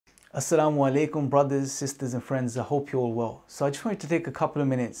Assalamu alaikum, brothers, sisters and friends. I hope you're all well. So I just wanted to take a couple of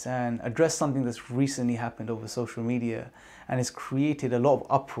minutes and address something that's recently happened over social media and has created a lot of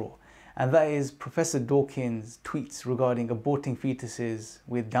uproar. And that is Professor Dawkins' tweets regarding aborting fetuses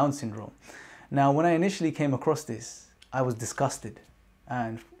with Down syndrome. Now, when I initially came across this, I was disgusted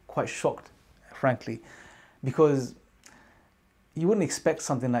and quite shocked, frankly, because you wouldn't expect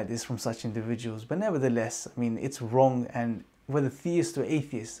something like this from such individuals. But nevertheless, I mean, it's wrong, and whether theist or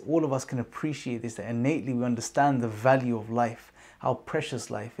atheist, all of us can appreciate this, that innately we understand the value of life, how precious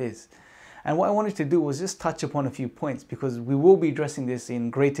life is. And what I wanted to do was just touch upon a few points, because we will be addressing this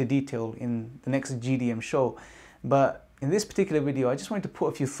in greater detail in the next GDM show. But in this particular video, I just wanted to put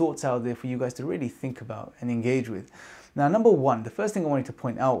a few thoughts out there for you guys to really think about and engage with. Now, number one, the first thing I wanted to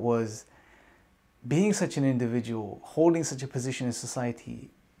point out was being such an individual, holding such a position in society,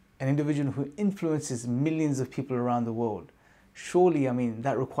 an individual who influences millions of people around the world. Surely, I mean,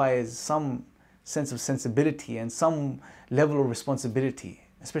 that requires some sense of sensibility and some level of responsibility,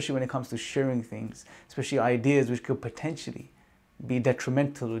 especially when it comes to sharing things, especially ideas which could potentially be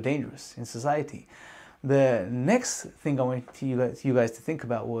detrimental or dangerous in society. The next thing I wanted you guys to think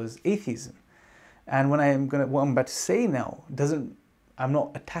about was atheism. And what I'm about to say now I'm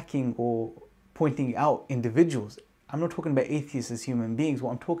not attacking or pointing out individuals. I'm not talking about atheists as human beings.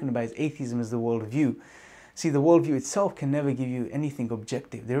 What I'm talking about is atheism as the worldview. See, the worldview itself can never give you anything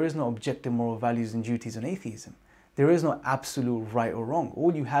objective. There is no objective moral values and duties on atheism. There is no absolute right or wrong.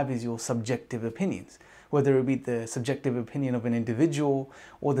 All you have is your subjective opinions, whether it be the subjective opinion of an individual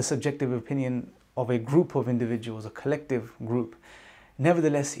or the subjective opinion of a group of individuals, a collective group.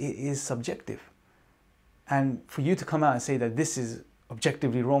 Nevertheless, it is subjective. And for you to come out and say that this is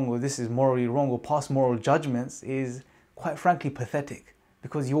objectively wrong or this is morally wrong or pass moral judgments is quite frankly pathetic,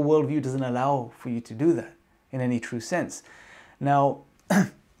 because your worldview doesn't allow for you to do that in any true sense. Now,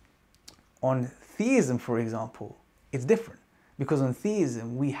 on theism, for example, it's different, because on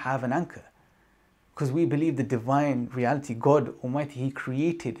theism we have an anchor, because we believe the divine reality, God Almighty, He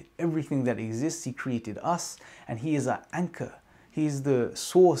created everything that exists. He created us, and He is our anchor. He is the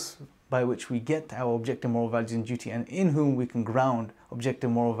source by which we get our objective moral values and duty, and in whom we can ground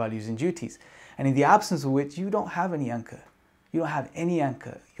objective moral values and duties. And in the absence of which, you don't have any anchor. You don't have any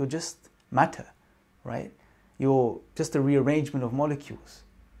anchor. You're just matter, right? You're just a rearrangement of molecules.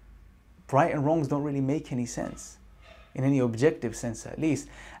 Right and wrongs don't really make any sense, in any objective sense at least.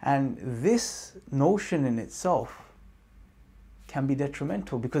 And this notion in itself can be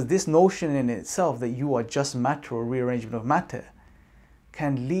detrimental, because this notion in itself that you are just matter or rearrangement of matter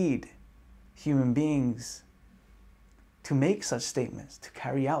can lead human beings to make such statements, to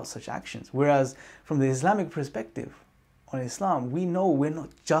carry out such actions. Whereas from the Islamic perspective, on Islam, we know we're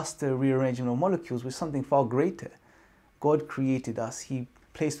not just a rearrangement of molecules, we're something far greater. God created us. He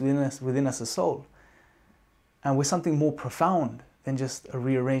placed within us a soul. And we're something more profound than just a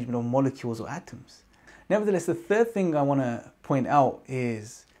rearrangement of molecules or atoms. Nevertheless, the third thing I want to point out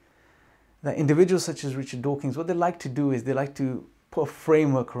is that individuals such as Richard Dawkins, what they like to do is they like to put a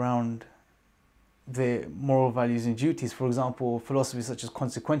framework around their moral values and duties. For example, philosophies such as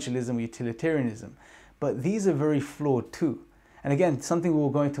consequentialism or utilitarianism. But these are very flawed too. And again, something we'll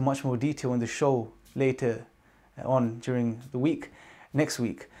go into much more detail in the show later on during the week, next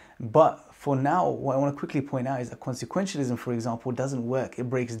week. But for now, what I want to quickly point out is that consequentialism, for example, doesn't work. It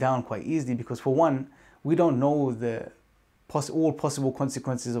breaks down quite easily because, for one, we don't know all possible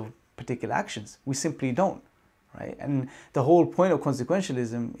consequences of particular actions. We simply don't, right? And the whole point of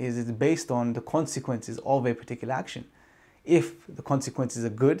consequentialism is it's based on the consequences of a particular action. If the consequences are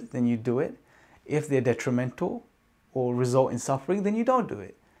good, then you do it. If they're detrimental or result in suffering, then you don't do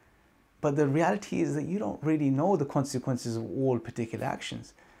it. But the reality is that you don't really know the consequences of all particular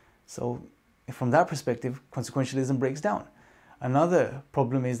actions. So from that perspective, consequentialism breaks down. Another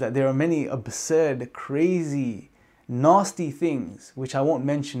problem is that there are many absurd, crazy, nasty things, which I won't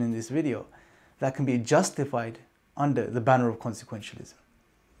mention in this video, that can be justified under the banner of consequentialism.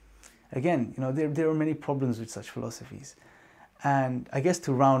 Again, there are many problems with such philosophies. And I guess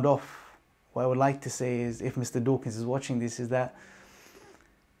to round off, what I would like to say is, if Mr. Dawkins is watching this, is that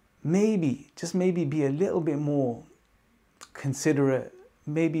maybe, just maybe, be a little bit more considerate,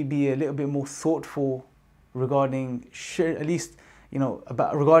 maybe be a little bit more thoughtful regarding,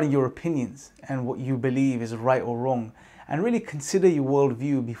 regarding your opinions and what you believe is right or wrong. And really consider your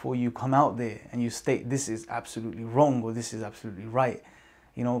worldview before you come out there and you state this is absolutely wrong or this is absolutely right.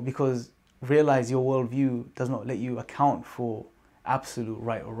 Because realize your worldview does not let you account for absolute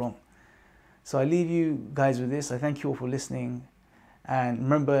right or wrong. So I leave you guys with this. I thank you all for listening. And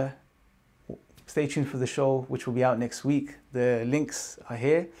remember, stay tuned for the show, which will be out next week. The links are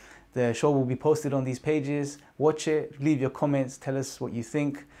here. The show will be posted on these pages. Watch it, leave your comments, tell us what you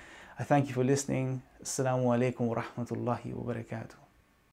think. I thank you for listening. Assalamu alaikum wa rahmatullahi wa barakatuh.